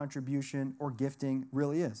contribution or gifting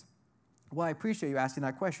really is? Well, I appreciate you asking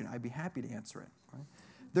that question. I'd be happy to answer it. Right?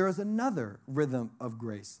 There is another rhythm of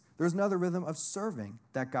grace. There's another rhythm of serving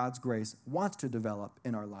that God's grace wants to develop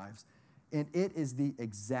in our lives, and it is the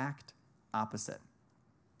exact opposite.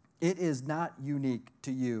 It is not unique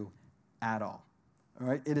to you at all. All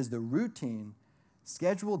right? It is the routine,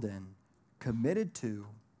 scheduled in, committed to,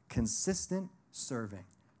 consistent serving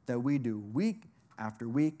that we do week after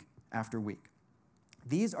week after week.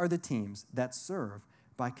 These are the teams that serve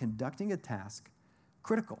by conducting a task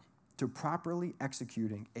critical to properly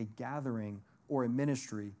executing a gathering or a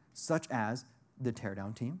ministry, such as the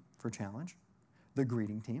teardown team for Challenge, the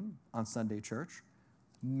greeting team on Sunday church,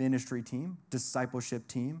 ministry team, discipleship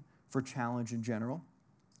team for Challenge in general.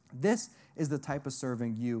 This is the type of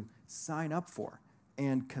serving you sign up for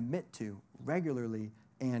and commit to regularly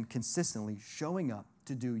and consistently, showing up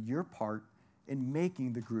to do your part in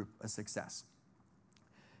making the group a success.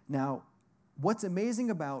 Now, what's amazing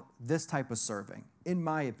about this type of serving, in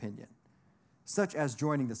my opinion, such as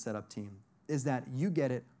joining the setup team, is that you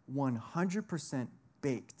get it 100%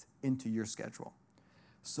 baked into your schedule.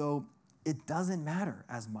 So it doesn't matter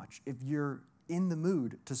as much if you're in the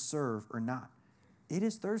mood to serve or not. It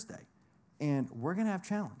is Thursday, and we're going to have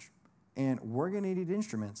Challenge, and we're going to need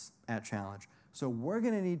instruments at Challenge. So we're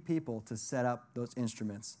going to need people to set up those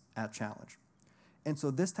instruments at Challenge. And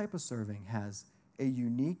so this type of serving has a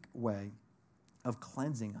unique way of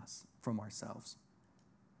cleansing us from ourselves,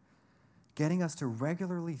 getting us to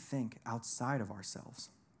regularly think outside of ourselves,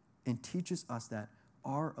 and teaches us that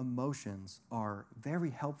our emotions are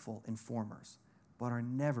very helpful informers, but are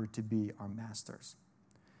never to be our masters.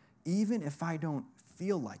 Even if I don't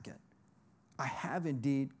feel like it, I have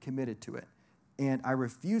indeed committed to it, and I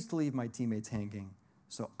refuse to leave my teammates hanging,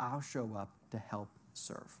 so I'll show up to help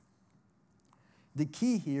serve. The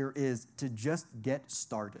key here is to just get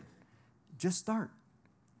started. Just start.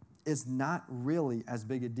 It's not really as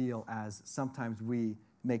big a deal as sometimes we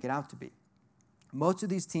make it out to be. Most of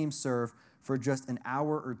these teams serve for just an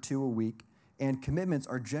hour or two a week, and commitments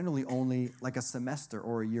are generally only like a semester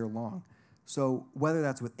or a year long. So whether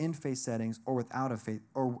that's within faith settings or without a faith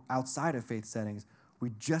or outside of faith settings,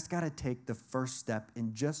 we just got to take the first step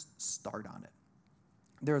and just start on it.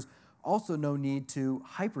 There's also no need to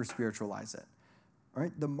hyper-spiritualize it. All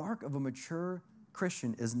right? The mark of a mature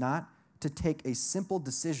Christian is not to take a simple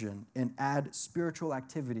decision and add spiritual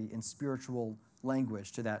activity and spiritual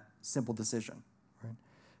language to that simple decision. Right?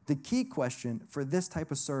 The key question for this type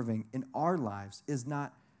of serving in our lives is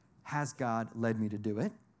not, has God led me to do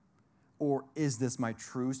it? Or is this my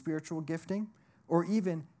true spiritual gifting? Or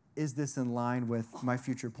even, is this in line with my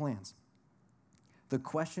future plans? The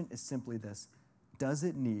question is simply this: does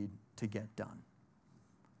it need to get done?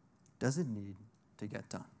 Does it need to get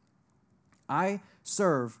done? I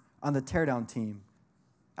serve on the teardown team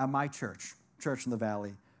at my church in the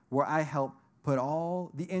Valley, where I help put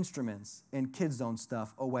all the instruments and Kids Zone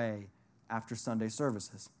stuff away after Sunday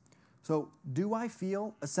services. So do I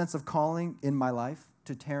feel a sense of calling in my life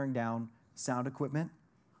to tearing down sound equipment?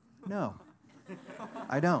 No,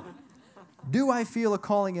 I don't. Do I feel a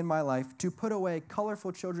calling in my life to put away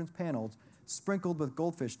colorful children's panels sprinkled with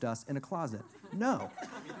goldfish dust in a closet? No,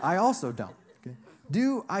 I also don't. Okay?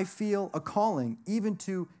 Do I feel a calling even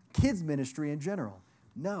to kids ministry in general?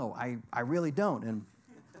 No, I really don't, and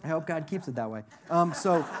I hope God keeps it that way.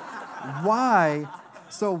 So why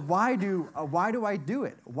do I do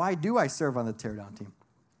it? Why do I serve on the teardown team?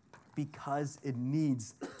 Because it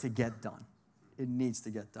needs to get done. It needs to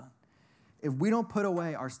get done. If we don't put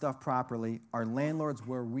away our stuff properly, our landlords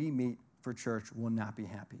where we meet for church will not be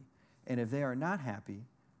happy. And if they are not happy,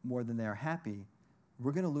 more than they are happy,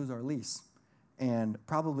 we're going to lose our lease and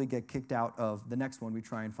probably get kicked out of the next one we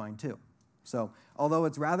try and find too. So although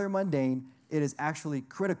it's rather mundane, it is actually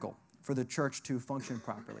critical for the church to function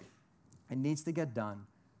properly. It needs to get done,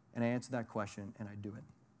 and I answer that question, and I do it.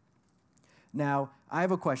 Now, I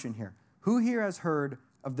have a question here. Who here has heard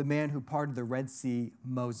of the man who parted the Red Sea,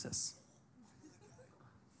 Moses?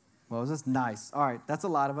 Moses, nice. All right, that's a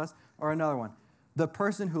lot of us. Or another one. The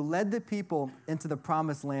person who led the people into the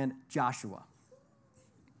promised land, Joshua.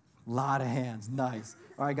 Lot of hands, nice.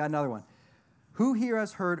 All right, got another one. Who here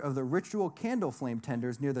has heard of the ritual candle flame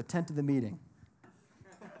tenders near the tent of the meeting?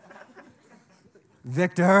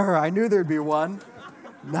 Victor, I knew there'd be one.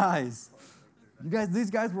 Nice.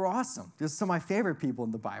 These guys were awesome. Just some of my favorite people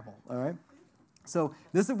in the Bible, all right? So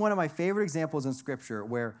this is one of my favorite examples in Scripture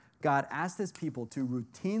where God asked his people to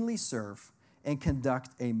routinely serve and conduct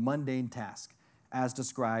a mundane task, as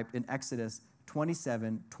described in Exodus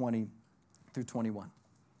 27:20 through 21.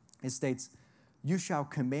 It states, "You shall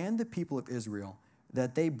command the people of Israel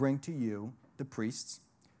that they bring to you, the priests,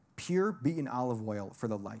 pure beaten olive oil for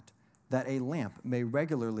the light, that a lamp may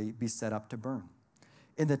regularly be set up to burn.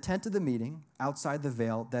 In the tent of the meeting, outside the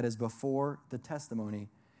veil that is before the testimony,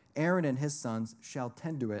 Aaron and his sons shall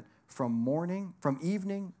tend to it from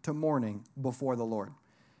evening to morning before the Lord.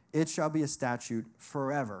 It shall be a statute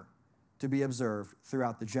forever to be observed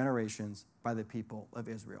throughout the generations by the people of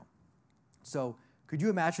Israel. So could you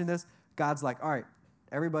imagine this? God's like, all right,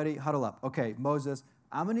 everybody huddle up. Okay, Moses,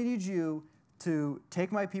 I'm going to need you to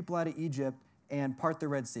take my people out of Egypt and part the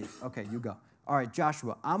Red Sea. Okay, you go. All right,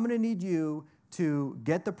 Joshua, I'm going to need you to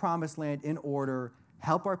get the promised land in order,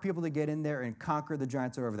 help our people to get in there and conquer the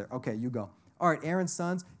giants over there. Okay, you go. All right, Aaron's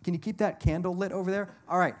sons, can you keep that candle lit over there?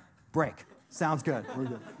 All right, break. Sounds good. We're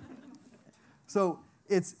good. So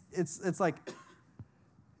it's like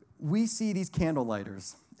we see these candle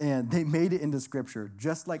lighters, and they made it into Scripture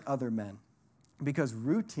just like other men, because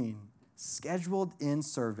routine, scheduled in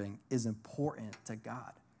serving is important to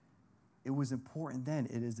God. It was important then.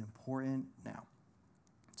 It is important now.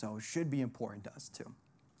 So it should be important to us too.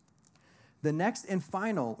 The next and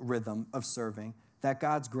final rhythm of serving that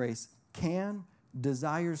God's grace can,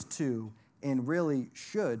 desires to, and really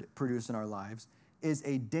should produce in our lives is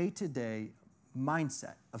a day-to-day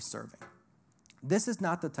mindset of serving. This is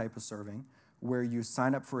not the type of serving where you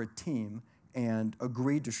sign up for a team and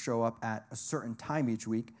agree to show up at a certain time each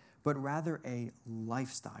week, but rather a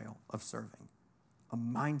lifestyle of serving, a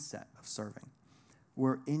mindset of serving,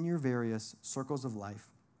 where in your various circles of life,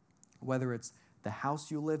 whether it's the house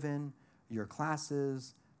you live in, your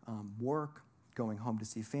classes, work, going home to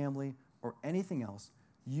see family, or anything else,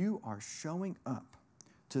 you are showing up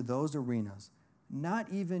to those arenas, not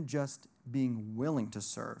even just being willing to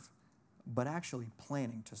serve, but actually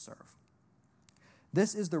planning to serve.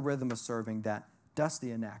 This is the rhythm of serving that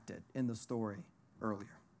Dusty enacted in the story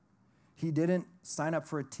earlier. He didn't sign up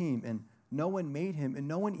for a team, and no one made him, and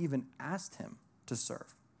no one even asked him to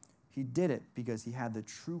serve. He did it because he had the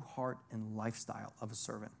true heart and lifestyle of a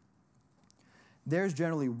servant. There's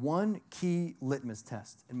generally one key litmus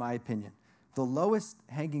test, in my opinion, the lowest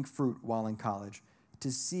hanging fruit while in college,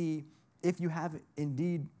 to see if you have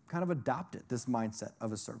indeed kind of adopted this mindset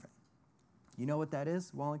of a servant. You know what that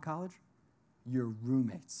is while in college? Your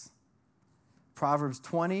roommates. Proverbs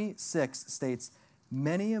 26 states,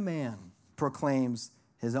 "Many a man proclaims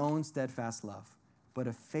his own steadfast love, but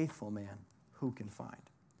a faithful man who can find?"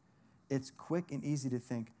 It's quick and easy to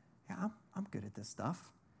think, yeah, I'm good at this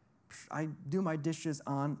stuff. I do my dishes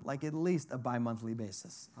on like at least a bi-monthly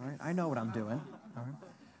basis. All right, I know what I'm doing. All right,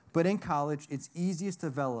 but in college, it's easiest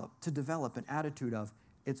to develop an attitude of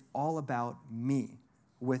it's all about me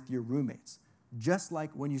with your roommates. Just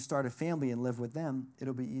like when you start a family and live with them,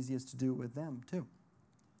 it'll be easiest to do it with them too.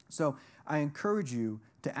 So I encourage you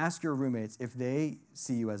to ask your roommates if they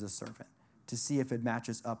see you as a servant, to see if it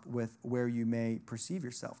matches up with where you may perceive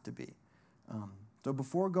yourself to be. So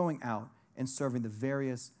before going out and serving the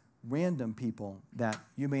various random people that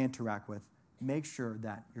you may interact with, make sure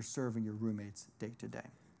that you're serving your roommates day to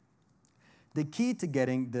day. The key to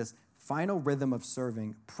getting this final rhythm of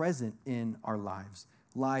serving present in our lives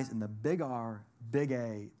lies in the big R, big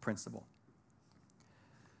A principle.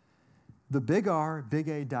 The big R, big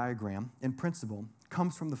A diagram and principle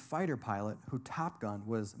comes from the fighter pilot who Top Gun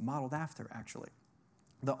was modeled after, actually.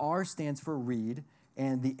 The R stands for read,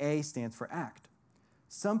 and the A stands for act.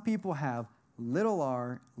 Some people have little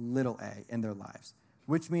r, little a in their lives,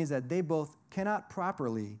 which means that they both cannot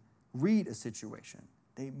properly read a situation.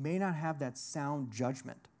 They may not have that sound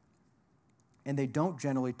judgment, and they don't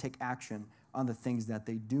generally take action on the things that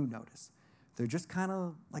they do notice. They're just kind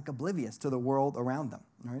of like oblivious to the world around them,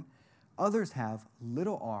 right? Others have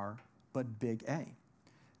little r, but big A.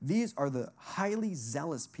 These are the highly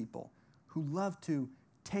zealous people who love to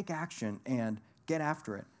take action and get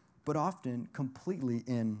after it, but often completely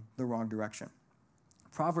in the wrong direction.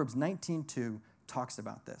 Proverbs 19:2 talks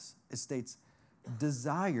about this. It states,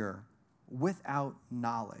 "Desire without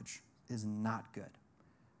knowledge is not good.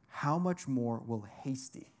 How much more will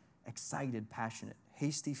hasty, excited, passionate,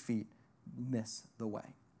 hasty feet miss the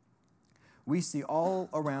way?" We see all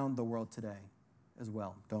around the world today as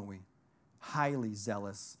well, don't we? Highly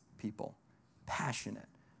zealous people, passionate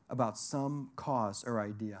about some cause or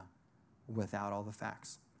idea without all the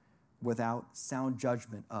facts, without sound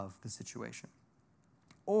judgment of the situation.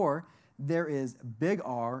 Or there is big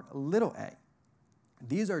R, little a.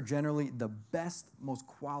 These are generally the best, most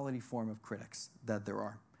quality form of critics that there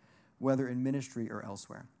are, whether in ministry or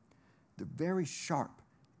elsewhere. They're very sharp,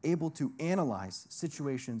 able to analyze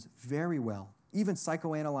situations very well, even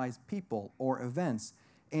psychoanalyze people or events,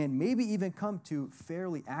 and maybe even come to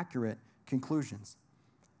fairly accurate conclusions.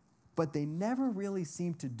 But they never really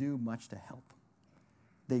seem to do much to help.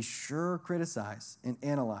 They sure criticize and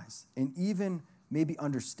analyze and even maybe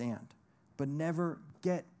understand, but never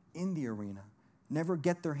get in the arena, never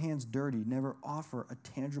get their hands dirty, never offer a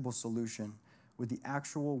tangible solution with the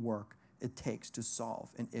actual work it takes to solve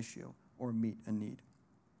an issue or meet a need.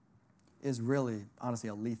 It is really, honestly,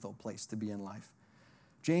 a lethal place to be in life.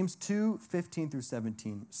 James 2:15 through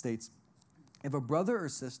 17 states, if a brother or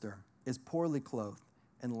sister is poorly clothed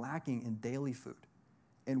and lacking in daily food,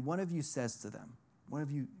 and one of you says to them, one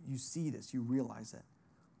of you see this, you realize it,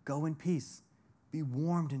 go in peace, be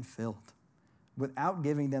warmed and filled, without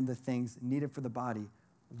giving them the things needed for the body,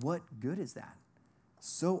 what good is that?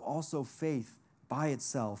 So also faith by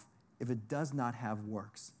itself, if it does not have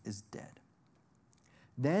works, is dead.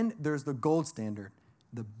 Then there's the gold standard,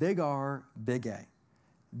 the big R, big A.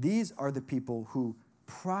 These are the people who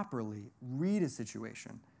properly read a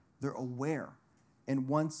situation. They're aware, and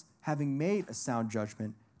once having made a sound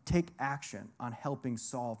judgment, take action on helping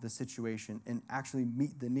solve the situation and actually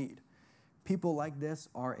meet the need. People like this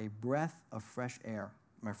are a breath of fresh air,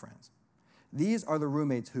 my friends. These are the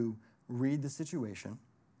roommates who read the situation,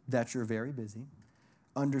 that you're very busy,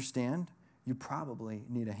 understand you probably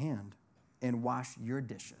need a hand, and wash your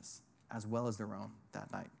dishes as well as their own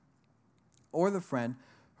that night. Or the friend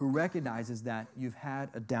who recognizes that you've had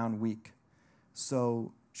a down week,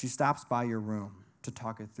 so she stops by your room to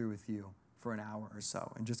talk it through with you for an hour or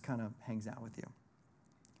so and just kind of hangs out with you.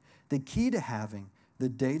 The key to having the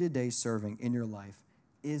day-to-day serving in your life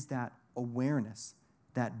is that awareness,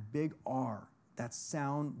 that big R, that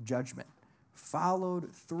sound judgment,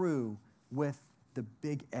 followed through with the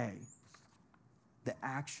big A, the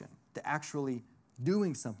action, the actually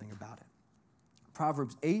doing something about it.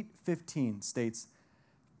 Proverbs 8:15 states,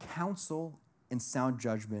 counsel and sound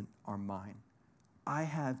judgment are mine. I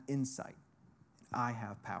have insight. I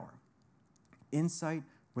have power. Insight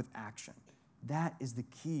with action. That is the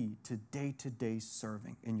key to day-to-day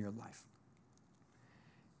serving in your life.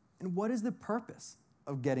 And what is the purpose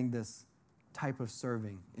of getting this type of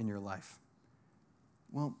serving in your life?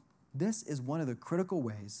 Well, this is one of the critical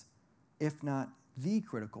ways, if not the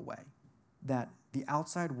critical way, that the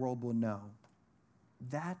outside world will know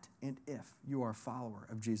that and if you are a follower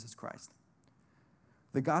of Jesus Christ.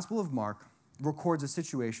 The Gospel of Mark records a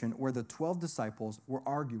situation where the 12 disciples were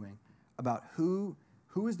arguing about who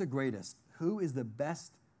is the greatest, who is the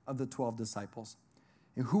best of the 12 disciples,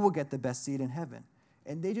 and who will get the best seat in heaven.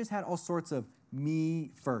 And they just had all sorts of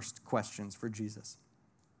me first questions for Jesus.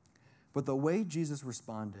 But the way Jesus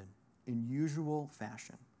responded in usual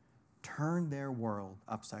fashion turned their world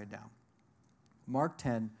upside down. Mark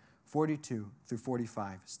 10:42 through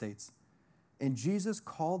 45 states, and Jesus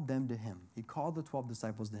called them to him. He called the 12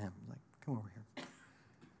 disciples to him. He's like, come over here.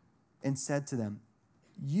 And said to them,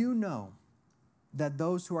 you know that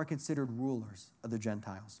those who are considered rulers of the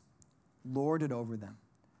Gentiles lord it over them,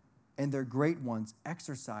 and their great ones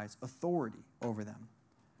exercise authority over them.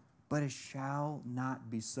 But it shall not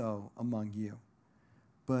be so among you.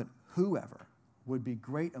 But whoever would be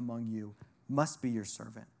great among you must be your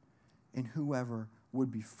servant, and whoever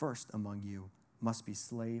would be first among you must be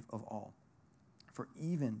slave of all. For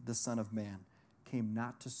even the Son of Man came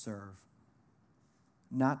not to serve,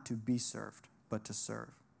 not to be served, but to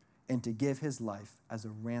serve, and to give his life as a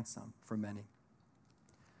ransom for many.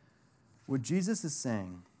 What Jesus is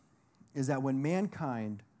saying is that when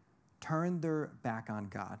mankind turned their back on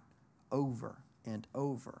God over and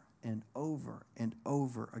over and over and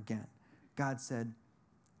over again, God said,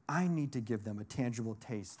 I need to give them a tangible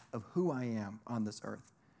taste of who I am on this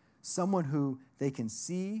earth. Someone who they can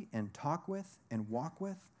see and talk with and walk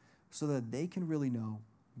with so that they can really know,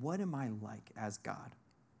 what am I like as God?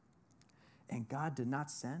 And God did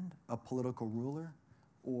not send a political ruler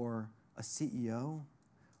or a CEO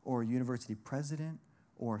or a university president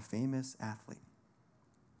or a famous athlete.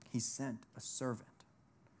 He sent a servant.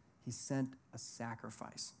 He sent a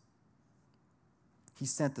sacrifice. He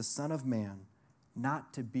sent the Son of Man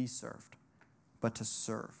not to be served, but to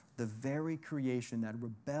serve the very creation that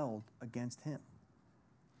rebelled against him.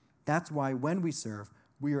 That's why when we serve,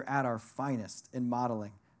 we are at our finest in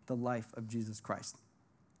modeling the life of Jesus Christ.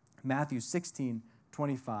 Matthew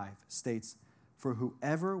 16:25 states, for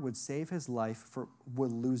whoever would save his life will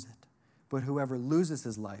lose it, but whoever loses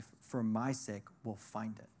his life for my sake will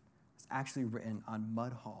find it. It's actually written on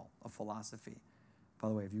Mud Hall of Philosophy, by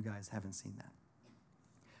the way, if you guys haven't seen that.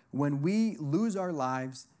 When we lose our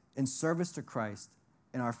lives in service to Christ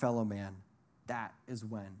and our fellow man, that is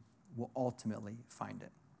when we'll ultimately find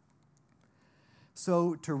it.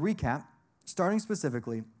 So to recap, starting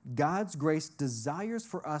specifically, God's grace desires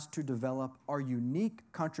for us to develop our unique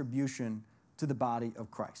contribution to the body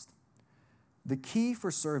of Christ. The key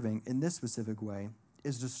for serving in this specific way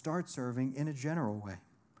is to start serving in a general way,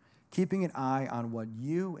 keeping an eye on what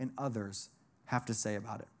you and others have to say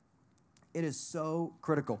about it. It is so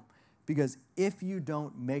critical because if you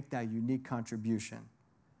don't make that unique contribution,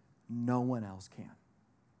 no one else can.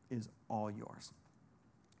 It is all yours.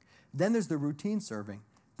 Then there's the routine serving,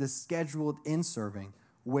 the scheduled in serving,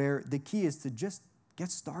 where the key is to just get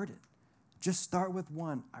started. Just start with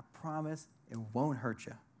one. I promise it won't hurt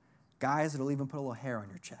you. Guys, it'll even put a little hair on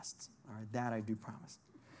your chests. All right, that I do promise.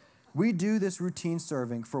 We do this routine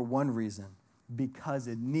serving for one reason, because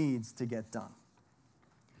it needs to get done.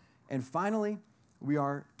 And finally, we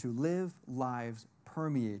are to live lives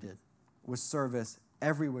permeated with service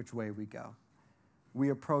every which way we go. We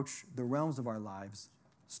approach the realms of our lives,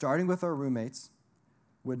 starting with our roommates,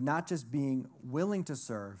 with not just being willing to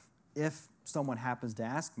serve if someone happens to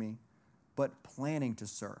ask me, but planning to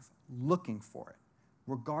serve, looking for it,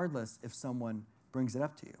 regardless if someone brings it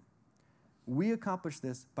up to you. We accomplish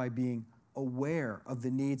this by being aware of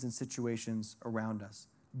the needs and situations around us,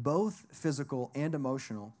 both physical and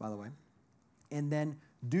emotional, by the way, and then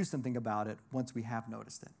do something about it once we have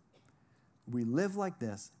noticed it. We live like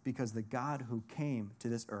this because the God who came to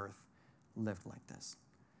this earth lived like this.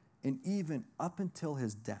 And even up until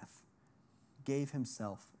his death, gave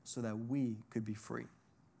himself so that we could be free.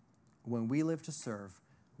 When we live to serve,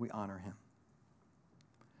 we honor him.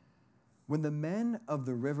 When the men of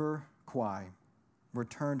the River Kwai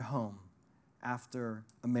returned home after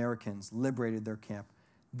Americans liberated their camp,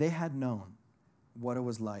 they had known what it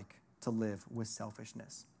was like to live with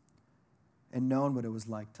selfishness and known what it was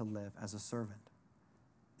like to live as a servant.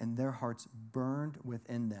 And their hearts burned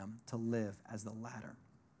within them to live as the latter.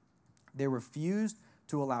 They refused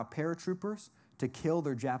to allow paratroopers to kill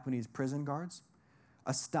their Japanese prison guards,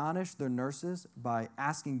 astonished their nurses by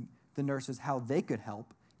asking the nurses how they could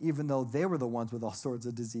help, even though they were the ones with all sorts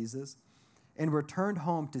of diseases, and returned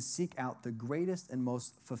home to seek out the greatest and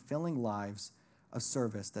most fulfilling lives of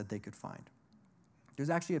service that they could find. There's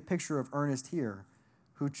actually a picture of Ernest here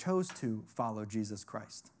who chose to follow Jesus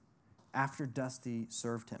Christ after Dusty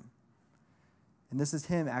served him. And this is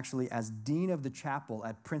him actually as dean of the chapel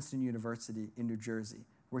at Princeton University in New Jersey,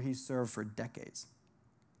 where he served for decades.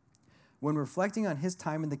 When reflecting on his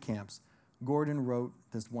time in the camps, Gordon wrote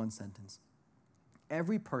this one sentence: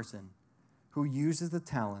 "Every person who uses the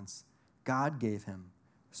talents God gave him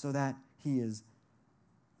so that he is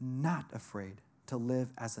not afraid to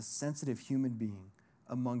live as a sensitive human being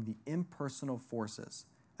among the impersonal forces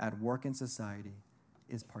at work in society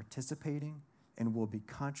is participating and will be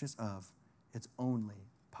conscious of its only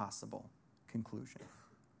possible conclusion."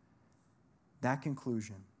 That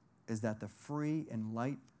conclusion is that the free and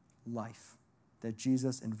light life that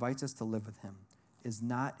Jesus invites us to live with him is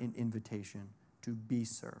not an invitation to be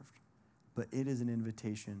served, but it is an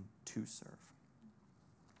invitation to serve.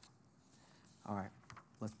 All right,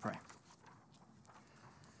 let's pray.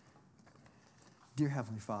 Dear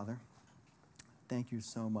Heavenly Father, thank you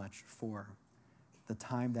so much for the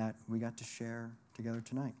time that we got to share together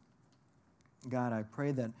tonight. God, I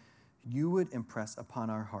pray that you would impress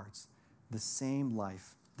upon our hearts the same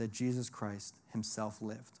life that Jesus Christ himself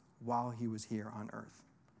lived while he was here on earth.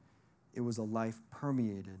 It was a life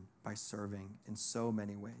permeated by serving in so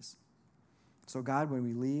many ways. So God, when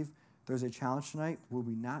we leave, there's a challenge tonight. Will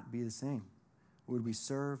we not be the same? Would we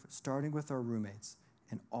serve, starting with our roommates,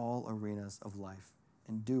 in all arenas of life,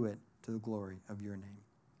 and do it to the glory of your name?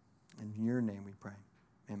 In your name we pray.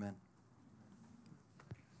 Amen.